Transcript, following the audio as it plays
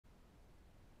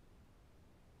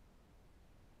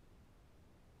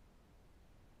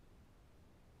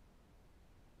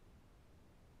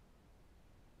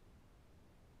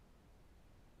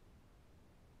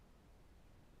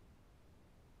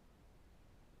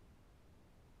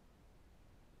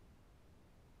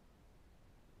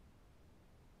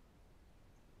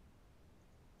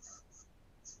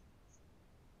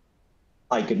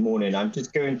Hi, good morning. I'm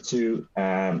just going to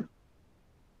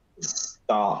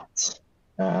start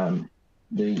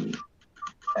the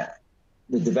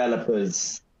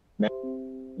developers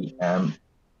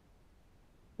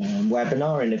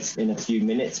webinar in a few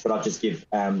minutes, but I'll just give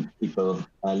people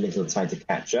a little time to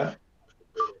catch up.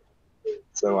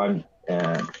 So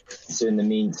so in the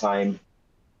meantime,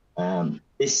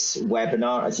 this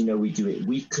webinar, as you know, we do it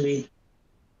weekly.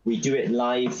 We do it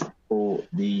live for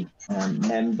the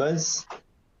members,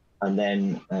 and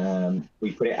then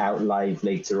we put it out live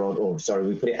later on, or sorry,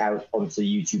 we put it out onto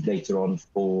YouTube later on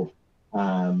for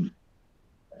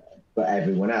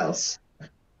everyone else.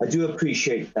 I do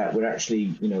appreciate that we're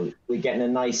actually, we're getting a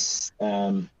nice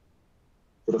sort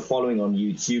of following on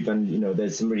YouTube, and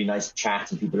there's some really nice chat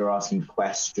and people are asking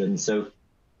questions. So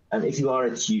if you are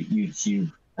a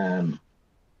YouTube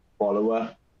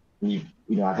follower,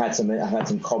 I've had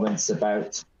some comments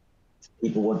about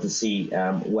people want to see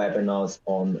webinars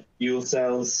on fuel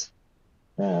cells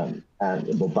and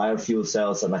biofuel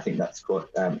cells, and I think that's quite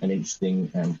an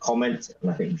interesting comment, and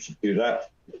I think we should do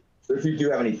that. So if you do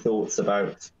have any thoughts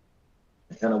about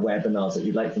the kind of webinars that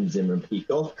you'd like from Zimmer and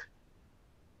Peacock,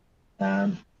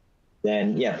 then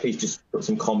yeah, please just put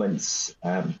some comments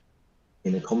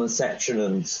in the comment section,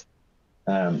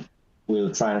 and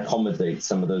we'll try and accommodate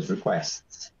some of those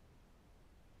requests.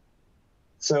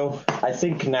 So I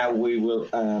think now we will,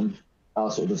 I'll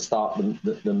sort of start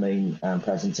the main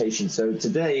presentation. So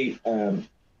today,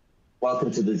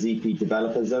 welcome to the ZP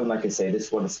Developer Zone. Like I say,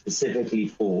 this one is specifically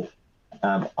for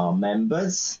our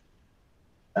members,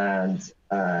 and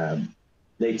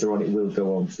later on it will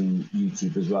go on to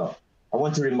YouTube as well. I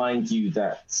want to remind you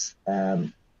that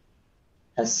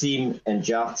Hasim and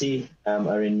Jati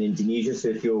are in Indonesia, so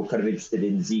if you're kind of interested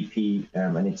in ZP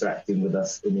and interacting with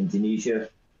us in Indonesia,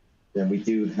 then we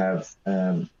do have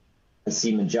Hasim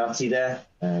and Jati there,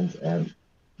 and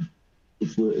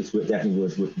it's definitely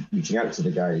worth reaching out to the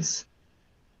guys.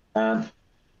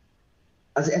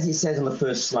 As it says on the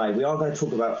first slide, we are going to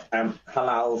talk about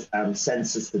Halal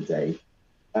sensors today,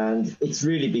 and it's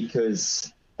really because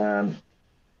one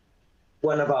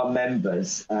of our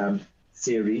members,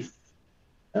 Siri,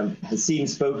 Hasim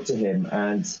spoke to him,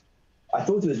 and I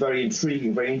thought it was very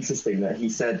intriguing, very interesting that he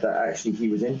said that actually he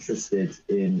was interested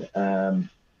in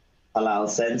Halal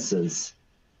sensors,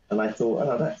 and I thought,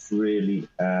 oh, that's really,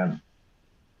 I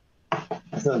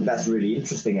thought that's really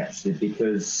interesting actually,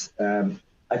 because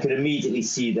I could immediately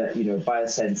see that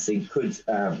biosensing could,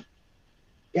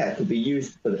 it could be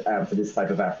used for this type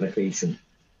of application.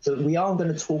 So we are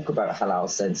going to talk about Halal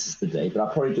sensors today, but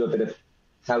I'll probably do a bit of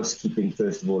housekeeping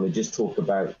first of all and just talk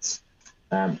about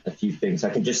a few things. I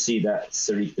can just see that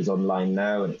Sarif is online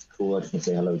now, and it's cool. I just want to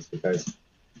say hello to the guys.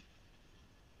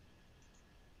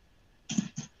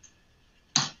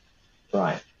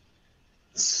 Right.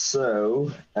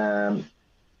 So, so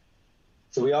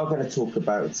we are going to talk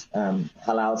about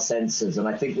Halal sensors, and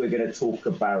I think we're going to talk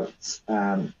about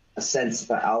a sensor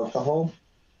for alcohol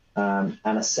and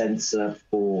a sensor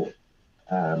for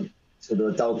sort of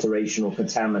adulteration or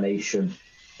contamination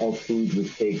of food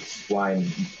with pig, swine,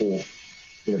 and pork.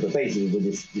 But basically with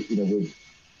this,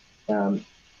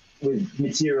 with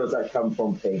materials that come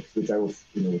from pigs, which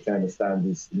which I understand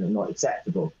is not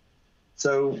acceptable.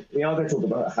 So we are going to talk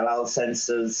about halal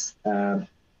sensors,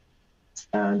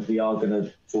 and we are going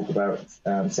to talk about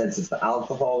sensors for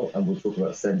alcohol, and we'll talk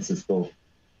about sensors for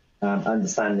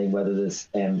understanding whether there's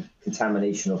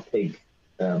contamination of pig,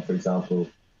 for example,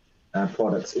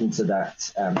 products into that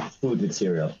food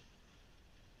material.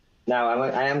 Now,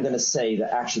 I am going to say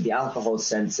that actually the alcohol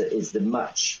sensor is the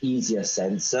much easier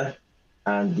sensor,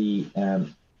 and the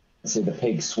say the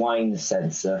pig swine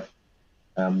sensor,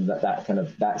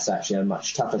 that's actually a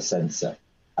much tougher sensor.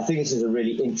 I think this is a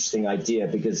really interesting idea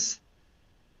because,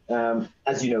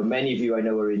 as you know, many of you I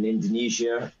know are in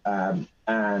Indonesia,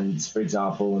 and for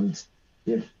example, and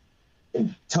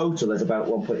in total there's about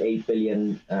 1.8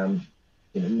 billion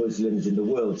Muslims in the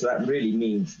world. So that really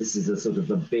means this is a sort of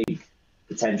a big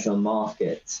potential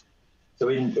market. So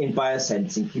in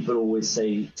biosensing, people always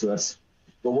say to us,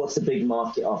 well, what's the big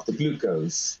market after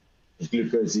glucose? Because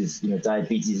glucose is,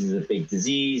 diabetes is a big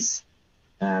disease.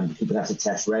 People have to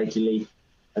test regularly.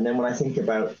 And then when I think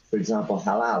about, for example,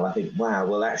 halal, I think, wow,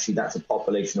 well, actually, that's a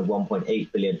population of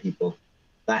 1.8 billion people.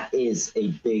 That is a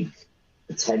big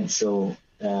potential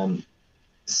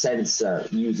sensor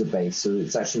user base. So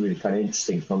it's actually really kind of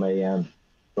interesting from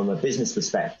a business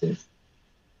perspective.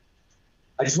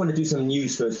 I just want to do some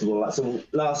news first of all. So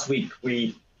last week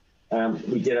we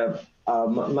did a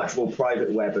much more private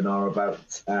webinar about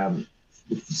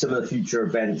some of the future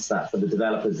events for the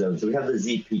developer zone. So we have the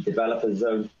ZP developer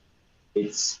zone,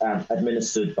 It's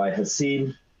administered by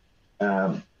Hasim,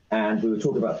 and we were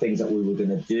talking about things that we were going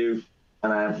to do.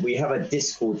 And we have a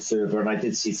Discord server, and I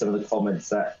did see some of the comments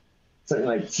that something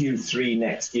like Q3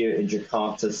 next year in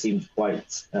Jakarta seemed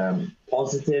quite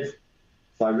positive.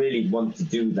 So I really want to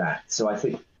do that. So I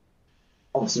think,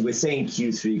 obviously, we're saying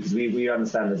Q3 because we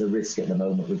understand there's a risk at the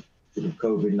moment with sort of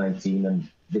COVID-19 and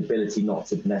the ability not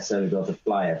to necessarily be able to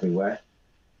fly everywhere.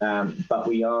 But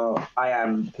I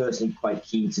am personally quite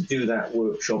keen to do that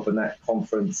workshop and that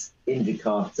conference in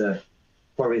Jakarta,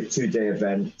 probably a 2-day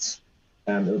event.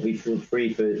 It'll be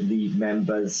free for the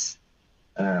members.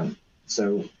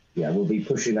 So yeah, we'll be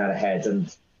pushing that ahead,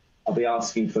 and I'll be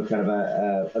asking for kind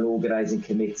of an organizing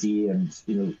committee and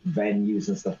venues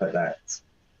and stuff like that.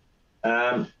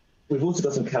 We've also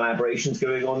got some collaborations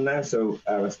going on now. So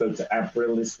I spoke to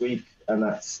April this week, and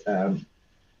that's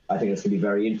I think it's going to be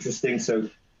very interesting. So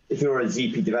if you're a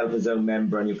ZP Developer Zone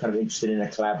member and you're kind of interested in a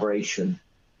collaboration,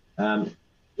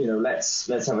 let's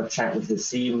have a chat with the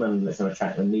team, and let's have a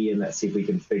chat with me, and let's see if we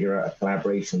can figure out a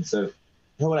collaboration. So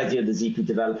the whole idea of the ZP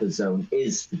Developer Zone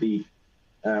is to be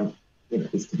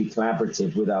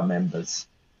collaborative with our members.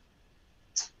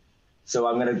 So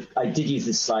I did use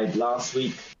this slide last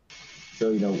week.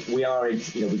 So we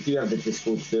do have the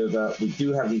Discord server, we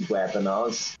do have these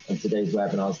webinars, and today's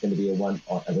webinar is going to be a one,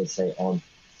 as I say, on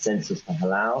sensors for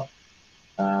halal.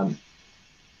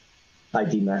 Hi,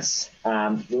 Dimas.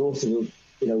 We're also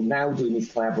now doing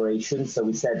these collaborations. So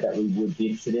we said that we would be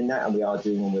interested in that, and we are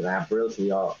doing one with April. So we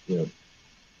are,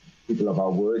 people of our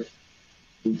word.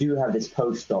 We do have this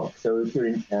postdoc. So if you're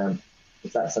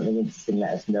if that's something interesting,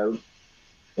 let us know.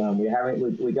 We're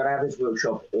going to have this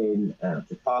workshop in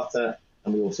Jakarta,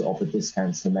 and we also offer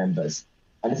discounts to members.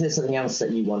 And if there's something else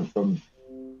that you want from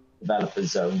Developer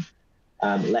Zone,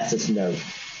 let us know.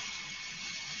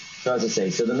 So as I say,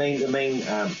 so the main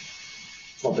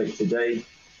topic today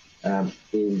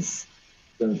is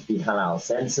going to be halal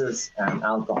sensors,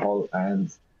 alcohol,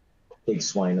 and pig,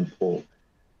 swine, and pork.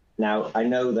 Now, I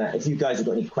know that if you guys have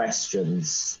got any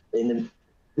questions,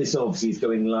 this obviously is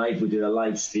going live. We're doing a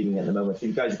live streaming at the moment. If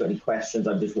you guys have got any questions,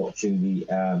 I'm just watching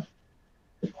the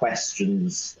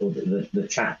questions or the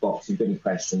chat box. If you've got any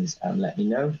questions, let me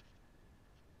know.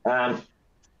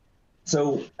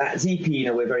 So at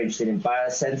ZP, we're very interested in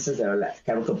biosensors. They're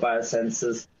electrochemical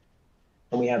biosensors.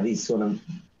 And we have these sort of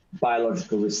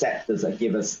biological receptors that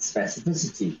give us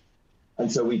specificity.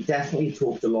 And so we definitely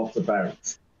talked a lot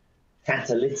about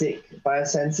catalytic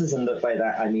biosensors, and by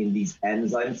that I mean these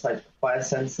enzyme type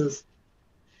biosensors,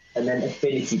 and then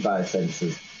affinity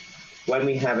biosensors. When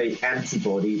we have an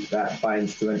antibody that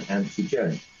binds to an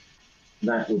antigen,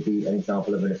 that would be an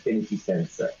example of an affinity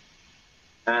sensor.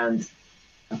 And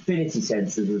affinity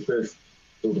sensors, the first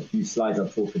sort of few slides I'll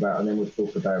talk about, and then we'll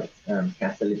talk about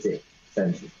catalytic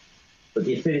sensors. But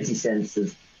the affinity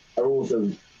sensors are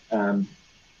also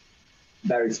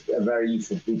very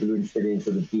useful for people who are interested in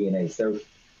sort of DNA. So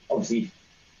obviously,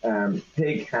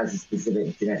 pig has a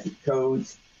specific genetic code.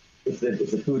 If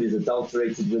the food is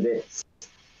adulterated with it,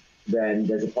 then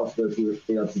there's a possibility of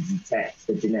being able to detect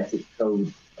the genetic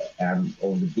code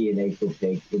or the DNA for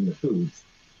pig in the foods,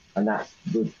 and that's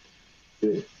good.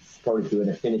 Probably through an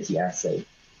affinity assay.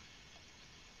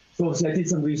 So obviously I did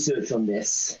some research on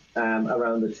this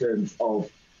around the terms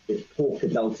of pork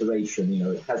adulteration.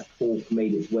 Has pork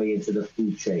made its way into the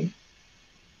food chain?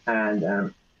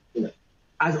 And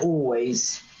as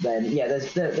always, then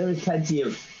there is plenty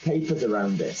of papers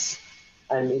around this.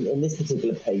 And in this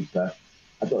particular paper,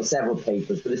 I've got several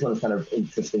papers, but this one's kind of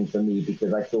interesting for me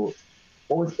because I thought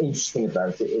what was interesting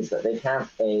about it is that they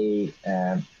have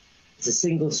it's a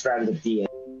single strand of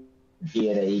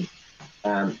DNA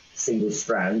single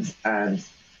strand, and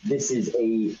this is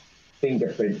a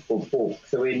fingerprint for pork.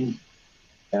 So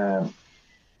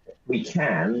we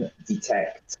can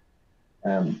detect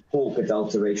pork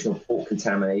adulteration or pork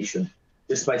contamination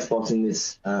just by spotting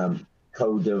this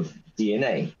code of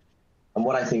DNA. And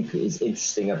what I think is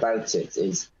interesting about it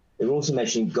is they're also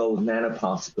mentioning gold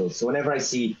nanoparticles. So whenever I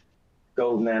see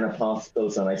gold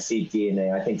nanoparticles and I see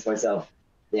DNA, I think to myself,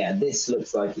 yeah, this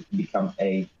looks like it can become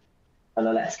an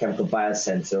electrochemical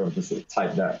biosensor of the sort of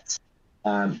type that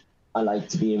I like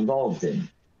to be involved in.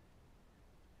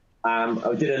 I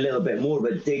did a little bit more of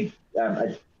a dig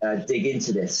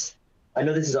into this. I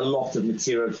know this is a lot of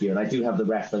material here, and I do have the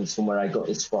reference from where I got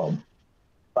this from.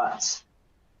 But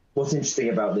what's interesting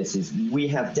about this is we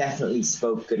have definitely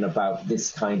spoken about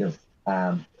this kind of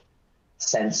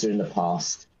sensor in the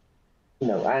past.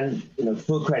 And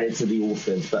full credit to the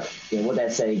authors, but what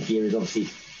they're saying here is obviously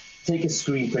take a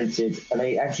screen printed, and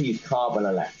they actually use carbon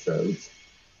electrodes.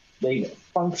 They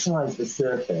functionalize the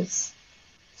surface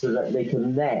so that they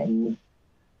can then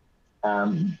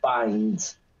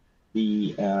bind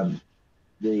the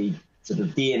sort of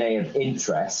DNA of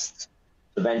interest.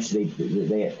 Eventually,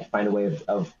 they find a way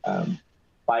of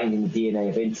binding the DNA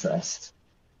of interest,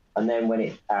 and then when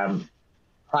it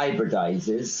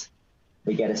hybridizes,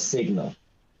 we get a signal.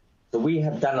 So we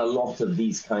have done a lot of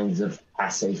these kinds of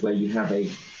assays where you have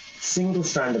a single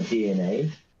strand of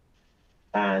DNA,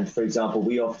 and for example,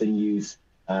 we often use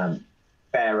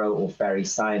ferro or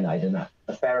ferricyanide, and a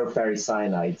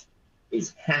ferrocyanide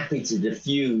is happy to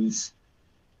diffuse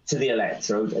to the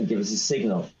electrode and give us a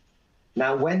signal.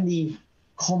 Now, when the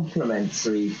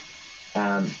complementary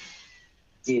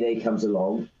DNA comes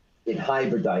along, it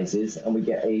hybridizes and we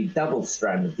get a double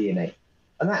strand of DNA.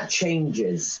 And that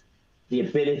changes the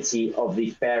ability of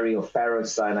the ferri or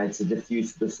ferrocyanide to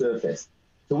diffuse to the surface.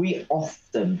 So we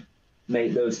often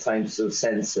make those types of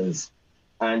sensors,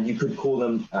 and you could call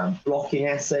them blocking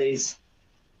assays.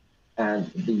 And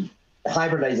the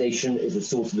hybridization is the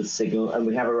source of the signal, and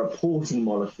we have a reporting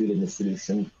molecule in the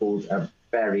solution called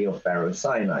ferri or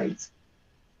ferrocyanide.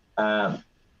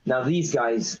 Now, these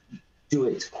guys do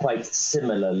it quite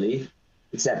similarly,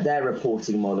 except their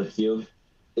reporting molecule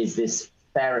is this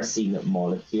ferrocene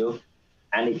molecule,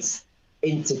 and it's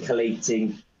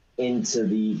intercalating into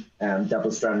the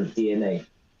double strand of DNA.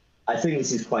 I think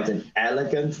this is quite an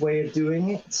elegant way of doing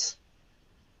it.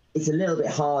 It's a little bit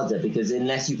harder because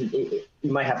unless you can,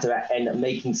 you might have to end up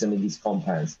making some of these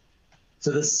compounds.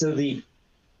 So the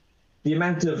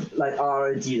amount of like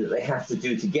R&D that they have to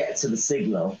do to get to the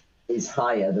signal is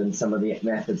higher than some of the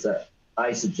methods that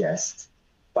I suggest,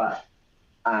 but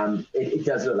it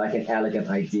does look like an elegant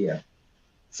idea.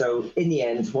 So in the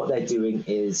end, what they're doing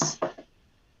is,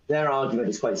 their argument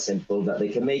is quite simple, that they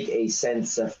can make a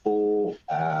sensor for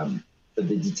the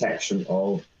detection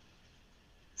of,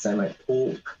 say, like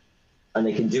pork, and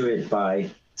they can do it by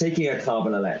taking a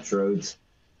carbon electrode,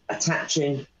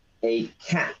 attaching a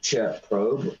capture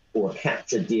probe or a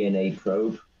capture DNA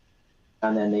probe,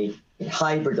 and then it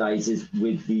hybridizes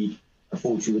with the,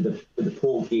 unfortunately, with the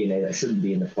pork DNA that shouldn't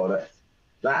be in the product.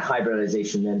 That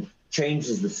hybridization then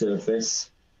changes the surface,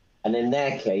 and in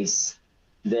their case,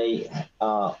 they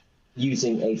are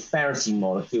using a ferrocene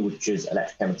molecule, which is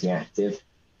electrochemically active,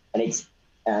 and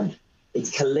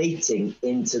it's collating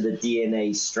into the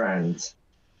DNA strand.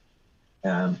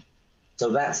 So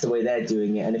that's the way they're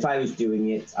doing it. And if I was doing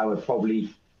it, I would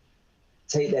probably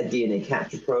take their DNA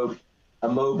capture probe,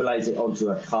 immobilize it onto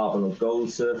a carbon or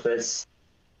gold surface,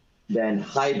 then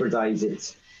hybridize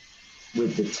it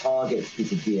with the target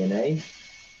piece of DNA,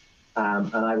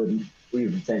 and we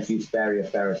would potentially use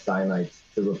ferrocyanide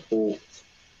to report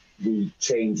the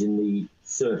change in the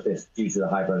surface due to the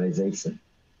hybridization.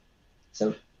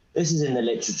 So this is in the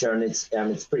literature, and it's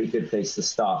a pretty good place to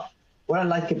start. What I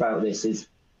like about this is,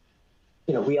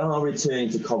 we are returning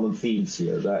to common themes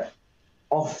here, that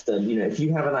often, if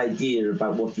you have an idea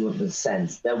about what you want to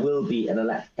sense, there will be an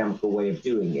electrochemical way of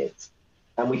doing it.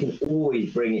 And we can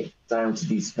always bring it down to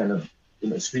these kind of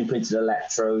screen printed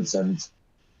electrodes, and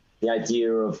the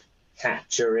idea of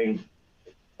capturing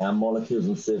molecules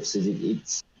and surfaces.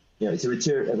 It's a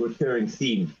recurring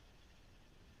theme.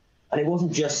 And it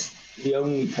wasn't just the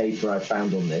only paper I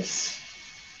found on this.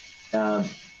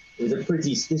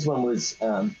 This one was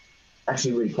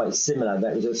actually really quite similar.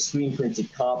 That was a screen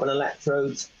printed carbon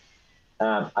electrode.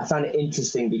 I found it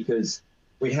interesting because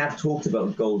we have talked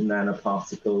about gold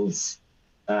nanoparticles.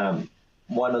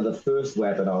 One of the first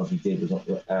webinars we did was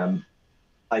on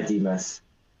IDMAS,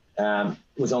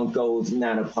 was on gold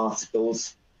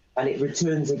nanoparticles, and it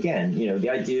returns again. The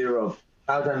idea of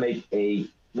how do I make a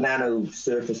nano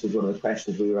surface was one of the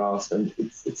questions we were asked, and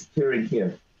it's occurring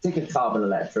here. Take a carbon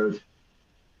electrode,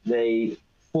 they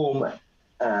form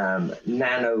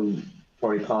nano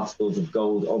particles of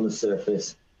gold on the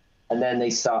surface, and then they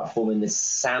start forming the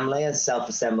SAM layers,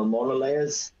 self-assemble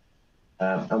monolayers.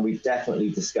 And we've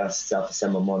definitely discussed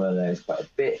self-assemble monolayers quite a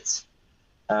bit.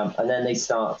 And then they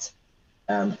start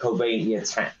covalently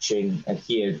attaching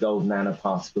here gold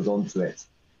nanoparticles onto it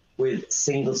with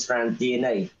single-strand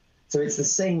DNA. So it's the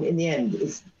same in the end.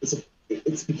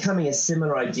 It's becoming a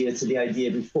similar idea to the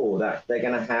idea before, that they're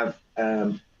going to have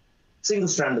single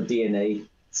strand of DNA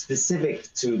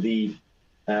specific to the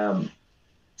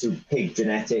to pig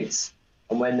genetics,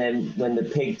 and when the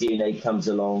pig DNA comes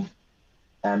along,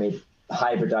 it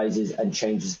hybridizes and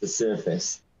changes the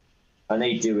surface, and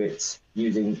they do it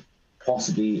using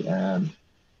possibly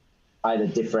either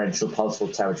differential pulse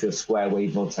voltammetry or square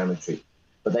wave voltammetry.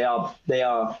 But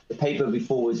the paper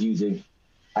before was using,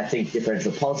 I think,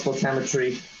 differential pulse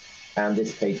voltammetry, and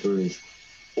this paper is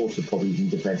also probably using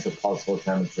differential pulse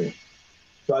voltammetry.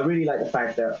 So I really like the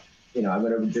fact that, I'm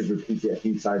going to just repeat it a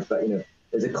few times, but,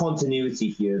 there's a continuity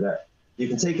here that you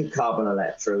can take a carbon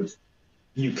electrode,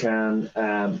 you can,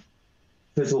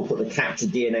 first of all, put the captured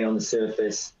DNA on the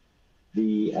surface.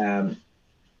 The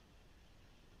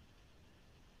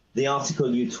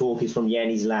article you talk is from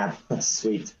Yenny's lab. That's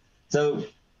sweet. So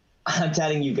I'm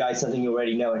telling you guys something you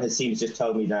already know, and Hasim's just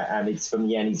told me that, and it's from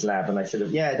Yenny's lab, and I should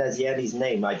have, yeah, there's Yenny's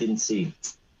name. I didn't see.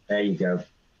 There you go.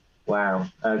 Wow.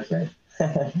 Okay.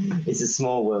 It's a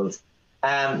small world.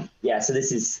 Yeah. So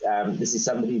this is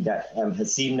somebody that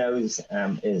Hasim knows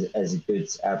as a good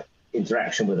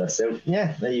interaction with us. So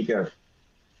yeah, there you go.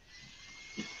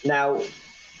 Now,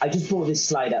 I just brought this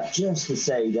slide up just to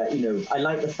say that, I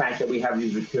like the fact that we have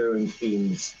these recurring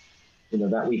themes,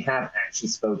 that we have actually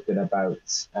spoken about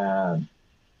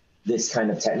this kind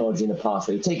of technology in the past,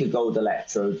 where you take a gold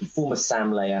electrode, you form a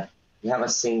SAM layer, you have a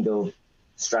single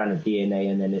strand of DNA,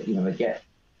 and then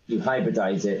you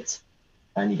hybridize it,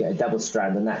 and you get a double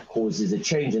strand, and that causes a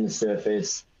change in the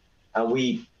surface. And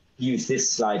we used this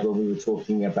slide when we were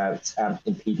talking about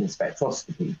impedance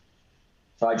spectroscopy.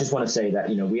 So I just want to say that,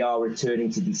 we are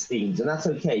returning to these themes, and that's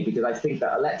okay, because I think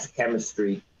that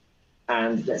electrochemistry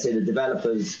and, let's say, the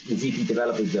ZP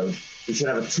developers, though, we should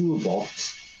have a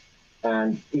toolbox,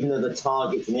 and even though the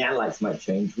targets and the analytes might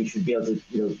change, we should be able to,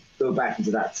 go back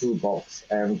into that toolbox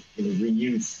and,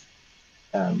 reuse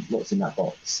what's in that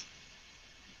box.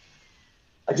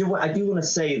 I do want to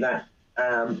say that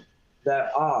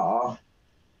there are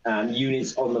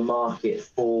units on the market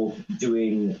for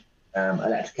doing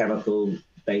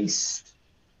electrochemical-based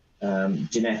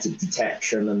genetic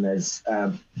detection, and there's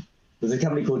a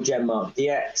company called GenMark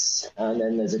DX, and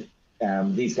then there's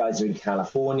these guys are in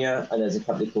California, and there's a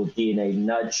company called DNA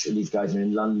Nudge, and these guys are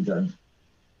in London.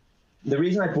 The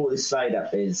reason I brought this slide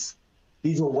up is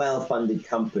these are well-funded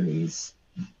companies,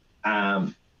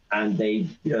 and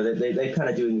they're kind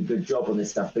of doing a good job on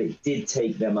this stuff, but it did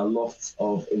take them a lot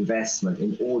of investment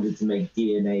in order to make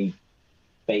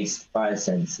DNA-based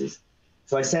biosensors.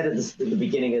 So I said at the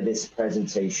beginning of this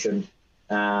presentation,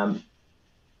 today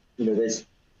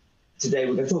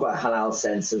we're going to talk about halal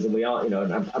sensors, and we are,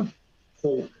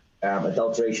 pork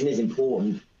adulteration is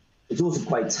important. It's also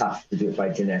quite tough to do it by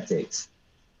genetics.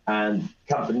 And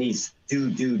companies do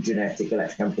genetic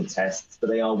electrochemical tests, but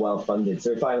they are well funded.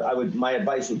 So my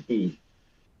advice would be,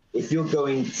 if you're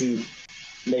going to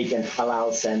make a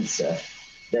halal sensor,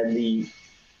 then the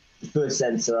first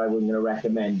sensor I would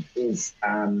recommend is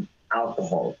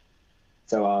alcohol.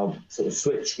 So I'll sort of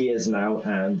switch gears now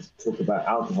and talk about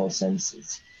alcohol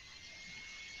sensors.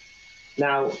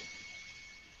 Now,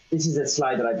 this is a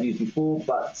slide that I've used before,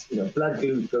 but blood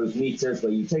glucose meters,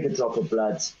 where you take a drop of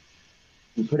blood,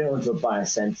 you put it onto a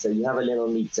biosensor, you have a little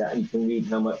meter, and you can read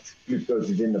how much glucose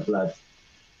is in the blood.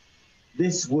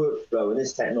 This workflow and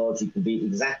this technology can be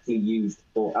exactly used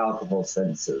for alcohol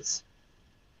sensors.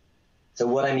 So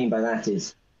what I mean by that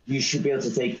is, you should be able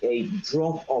to take a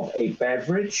drop of a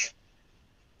beverage,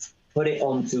 put it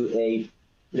onto a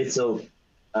little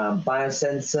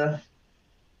biosensor,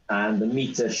 and the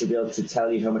meter should be able to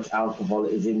tell you how much alcohol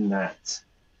is in that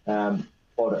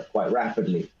product quite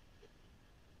rapidly.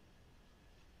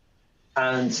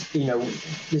 And,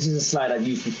 this is a slide I've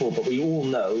used before, but we all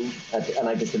know, and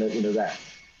I'm just going to, that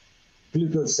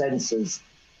glucose sensors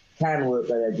can work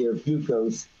by the idea of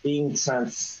glucose being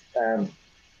transformed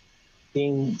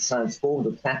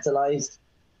or catalyzed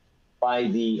by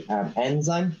the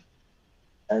enzyme.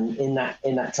 And in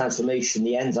that transformation,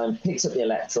 the enzyme picks up the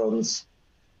electrons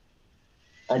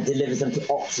and delivers them to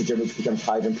oxygen, which becomes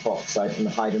hydrogen peroxide, and the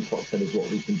hydrogen peroxide is what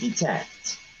we can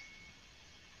detect.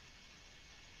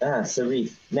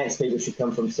 Sarif. Next paper should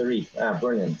come from Sarif.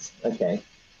 Brilliant. Okay.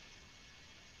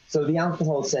 So the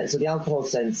alcohol sensor.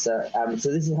 So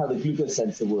this is how the glucose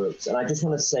sensor works. And I just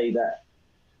want to say that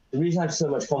the reason I have so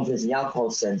much confidence in the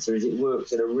alcohol sensor is it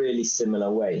works in a really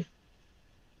similar way.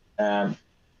 I'm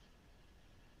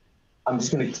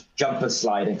just going to jump a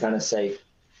slide and kind of say,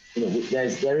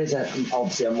 there is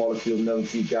obviously a molecule known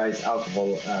to you guys,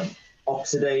 alcohol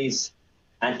oxidase,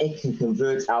 and it can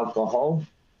convert alcohol.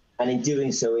 And in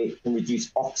doing so, it can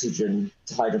reduce oxygen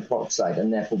to hydrogen peroxide,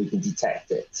 and therefore we can detect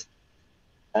it.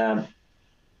 On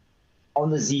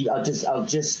the Z,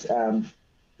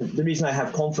 the reason I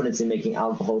have confidence in making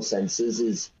alcohol sensors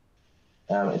is,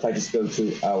 if I just go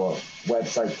to our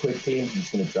website quickly, I'm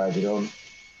just going to drag it on.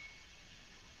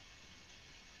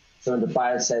 So under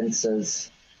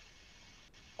biosensors,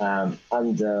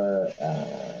 under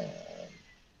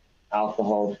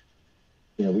alcohol,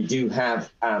 we do have,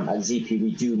 at ZP,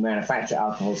 we do manufacture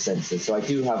alcohol sensors. So I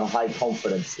do have a high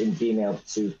confidence in being able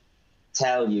to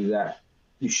tell you that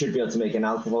you should be able to make an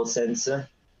alcohol sensor.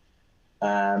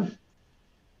 and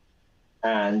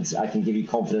I can give you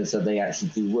confidence that they actually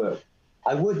do work.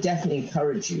 I would definitely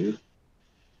encourage you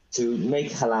to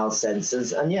make halal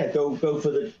sensors, and yeah, go for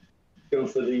the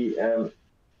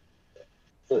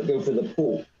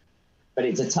pork, but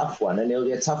it's a tough one, and it'll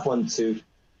be a tough one to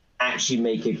actually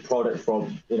make a product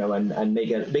from, and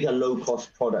make a low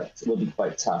cost product will be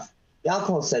quite tough. The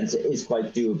alcohol sensor is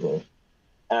quite doable,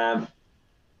 and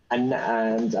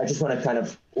I just want to kind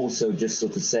of also just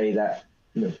sort of say that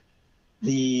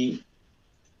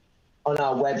on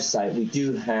our website we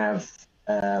do have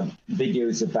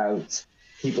videos about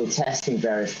people testing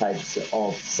various types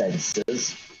of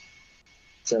sensors.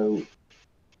 So,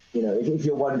 if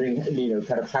you're wondering,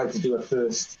 kind of how to do a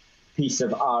first piece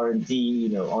of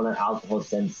R&D, on an alcohol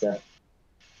sensor,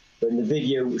 in the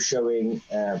video showing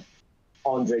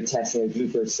Andre testing a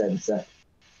glucose sensor,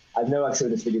 I know I've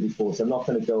shown this video before, so I'm not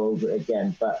going to go over it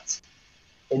again, but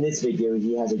in this video,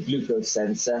 he has a glucose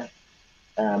sensor,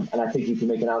 and I think you can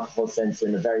make an alcohol sensor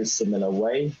in a very similar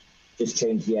way. Just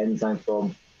change the enzyme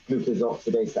from glucose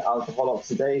oxidase to alcohol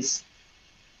oxidase.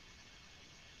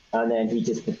 And then he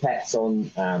just pipettes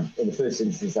on, in the first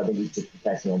instance, I think he's just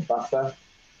pipetting on buffer.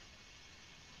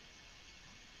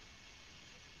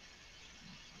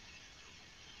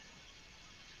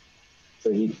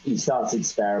 So he starts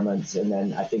experiments, and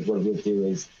then I think what he'll do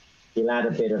is he'll add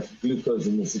a bit of glucose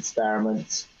in this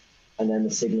experiment, and then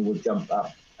the signal will jump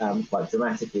up quite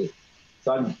dramatically.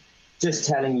 So I'm just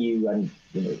telling you, and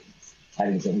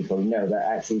telling you something you probably know, that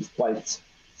actually it's quite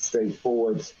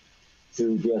straightforward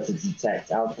to be able to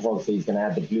detect alcohol. So he's going to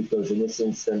add the glucose in this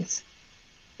instance,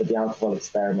 but the alcohol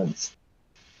experiment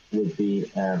would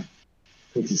be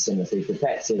pretty similar. So he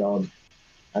pipettes it on,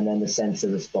 and then the sensor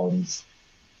responds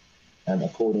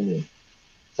accordingly.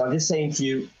 So I'm just saying to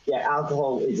you, yeah,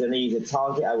 alcohol is an easier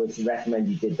target. I would recommend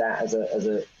you did that as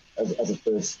a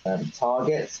first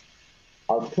target.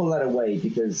 I'll pull that away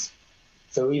because,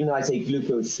 so even though I say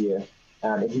glucose here,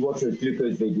 if you watch those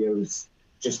glucose videos,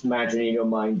 just imagine in your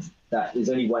mind that there's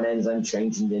only one enzyme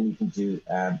change, and then you can do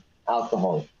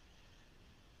alcohol.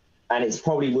 And it's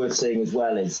probably worth saying as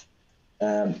well is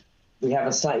we have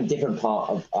a slightly different part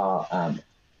of our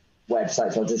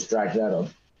website, so I'll just drag that on.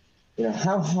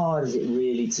 How hard is it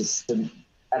really to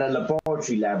at a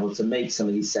laboratory level to make some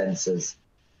of these sensors?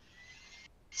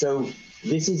 So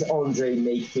this is Andre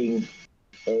making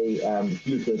a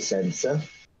glucose sensor.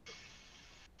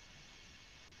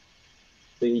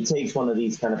 So he takes one of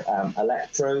these kind of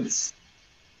electrodes,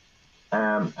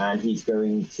 and he's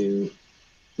going to,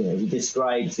 he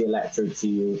describes the electrode to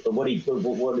you. But what he's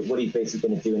basically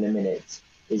going to do in a minute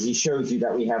is he shows you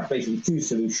that we have basically two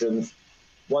solutions.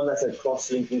 One that's a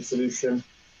cross-linking solution,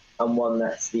 and one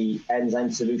that's the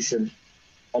enzyme solution.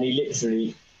 And he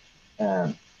literally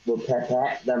will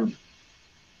pipette them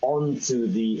onto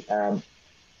the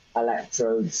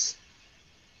electrodes,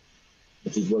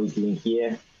 which is what he's doing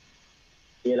here.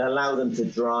 He'll allow them to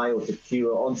dry or to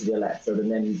cure onto the electrode,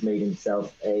 and then he's made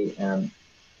himself in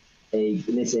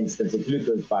this instance, a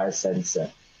glucose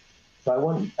biosensor.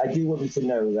 So I do want you to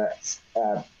know that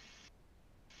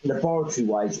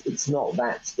laboratory-wise, it's not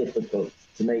that difficult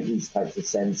to make these types of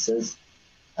sensors.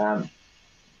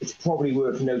 It's probably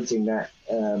worth noting that,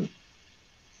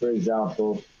 for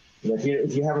example,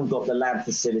 if you haven't got the lab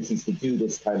facilities to do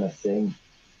this kind of thing,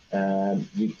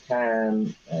 you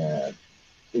can.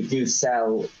 We do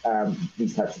sell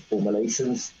these types of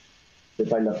formulations. So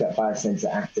if I look at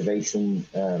biosensor activation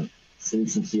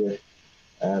solutions here,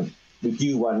 we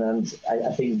do one, and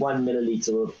I think 1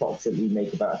 milliliter will approximately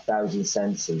make about 1,000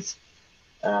 sensors.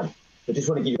 I just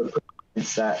want to give you a quick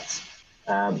sense that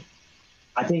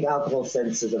I think alcohol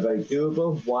sensors are very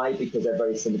doable. Why? Because they're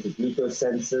very similar to glucose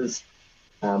sensors.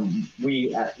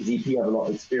 We at ZP have a lot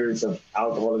of experience of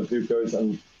alcohol and glucose,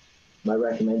 and my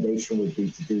recommendation would be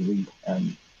to do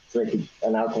to make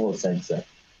an alcohol sensor.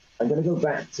 I'm going to go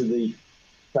back to the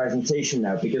presentation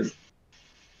now because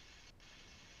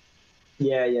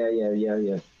yeah.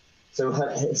 So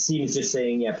Hasim is just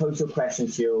saying, yeah, post your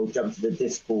questions here or jump to the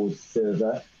Discord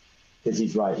server, because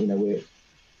he's right. We're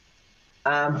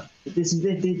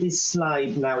this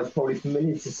slide now is probably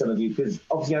familiar to some of you, because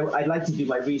obviously I'd like to do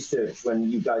my research when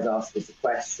you guys ask us a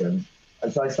question,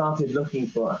 and so I started looking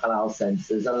for halal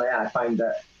sensors, and I find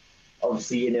that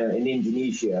obviously in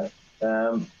Indonesia,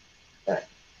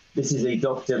 this is a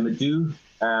Dr. Madhu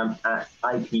at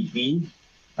IPB.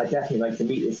 I'd definitely like to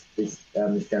meet this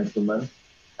gentleman,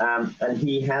 and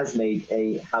he has made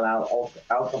a halal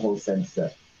alcohol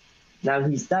sensor. Now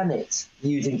he's done it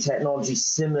using technology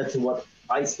similar to what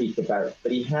I speak about,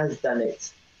 but he has done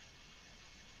it.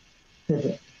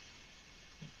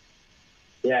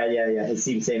 Yeah.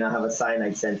 Hasim saying I have a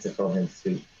cyanide sensor from him.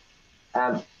 Sweet.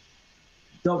 Um,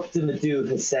 Dr. Madhu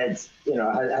has said,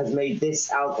 has made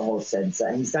this alcohol sensor,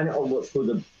 and he's done it on what's called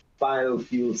a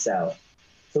biofuel cell.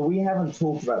 So we haven't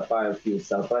talked about biofuel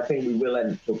cells, but I think we will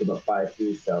end up talking about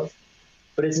biofuel cells.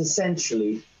 But it's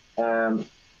essentially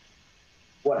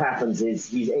what happens is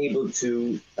he's able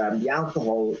to, the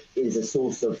alcohol is a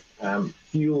source of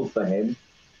fuel for him,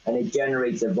 and it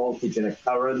generates a voltage and a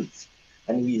current,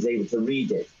 and he's able to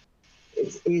read it.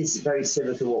 It is very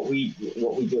similar to what we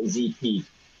do at ZP,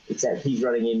 except he's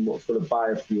running in what's called a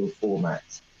biofuel format.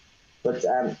 But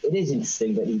it is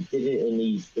interesting that he did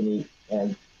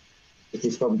it it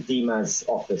is from Dima's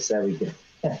office. There we go.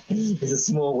 It's a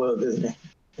small world, isn't it?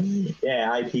 Yeah,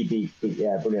 IPB.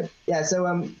 Yeah, brilliant. Yeah, so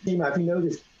Dima, if you know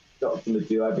this Dr.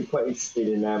 Madhu, I'd be quite interested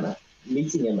in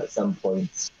meeting him at some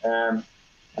point. I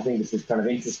think this is kind of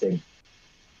interesting.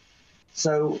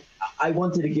 So I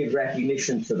wanted to give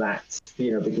recognition to that,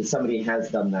 because somebody has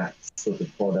done that sort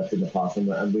of product in the past,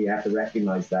 and we have to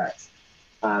recognize that.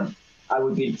 I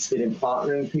would be interested in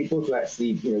partnering people to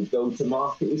actually, go to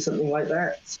market with something like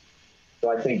that. So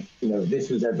I think, this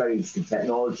was a very interesting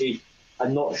technology.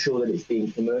 I'm not sure that it's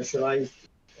being commercialized.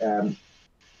 And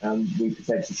we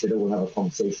potentially should all have a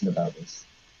conversation about this.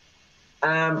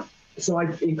 So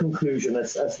in conclusion,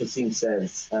 as Hasim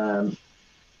says,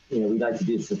 we'd like to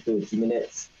do this for 30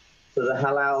 minutes. So the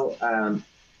halal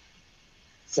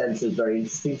sensor is very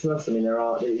interesting to us. I mean,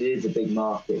 it is a big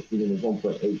market. There's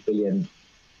 1.8 billion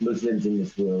Muslims in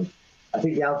this world. I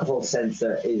think the alcohol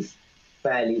sensor is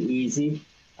fairly easy.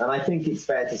 And I think it's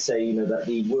fair to say, that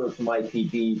the work from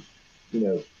IPB,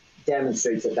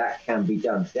 demonstrates that can be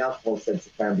done. The alcohol sensor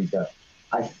can be done.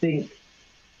 I think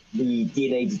the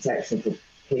DNA detection for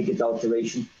pig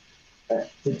adulteration,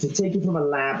 to take it from a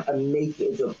lab and make it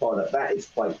into a product, that is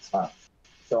quite tough.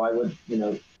 So I would,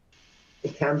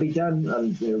 it can be done.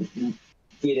 And,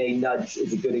 DNA nudge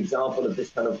is a good example of this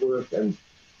kind of work, and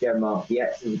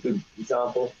GemRPX is a good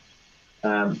example,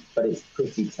 but it's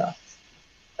pretty tough.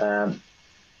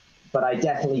 But I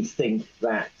definitely think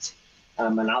that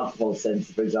an alcohol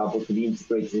sensor, for example, could be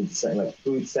integrated into something like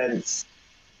food sense.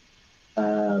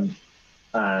 And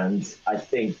I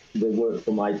think the work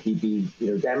from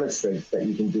IPB, demonstrates that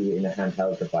you can do it in a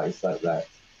handheld device like that.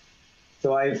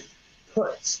 So I've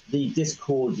put the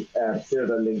Discord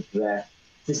server link there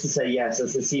just to say, yes,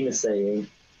 as Hasim is saying,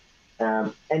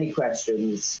 any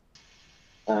questions,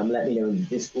 let me know in the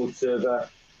Discord server.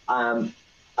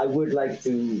 I would like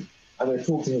to, I'm going to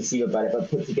talk to Hasim about it, but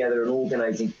put together an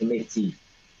organizing committee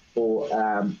for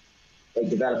a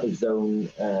developer zone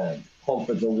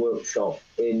conference or workshop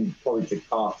in probably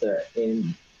Jakarta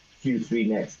in Q3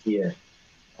 next year.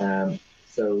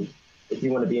 So if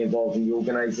you want to be involved in the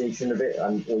organization of it,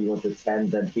 or you want to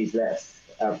attend, then please let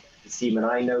Hasim and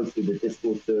I know through the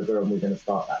Discord server, and we're going to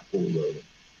start that ball rolling.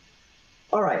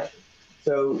 All right,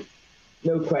 so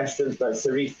no questions, but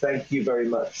Sarif, thank you very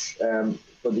much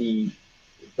for the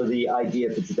idea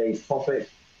for today's topic.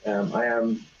 I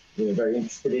am very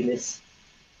interested in this,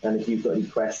 and if you've got any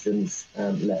questions,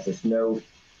 let us know.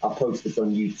 I'll post this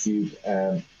on YouTube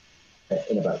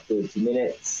in about 30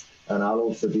 minutes, and I'll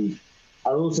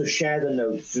also share the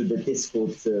notes through the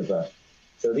Discord server.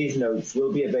 So these notes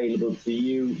will be available to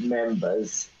you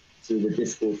members through the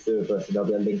Discord server, so there'll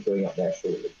be a link going up there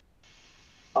shortly.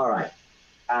 All right.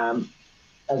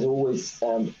 As always,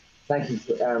 thank you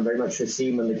very much,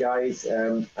 Hasim and the guys,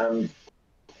 and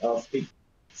I'll speak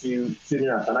to you soon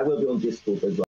enough. And I will be on Discord as well.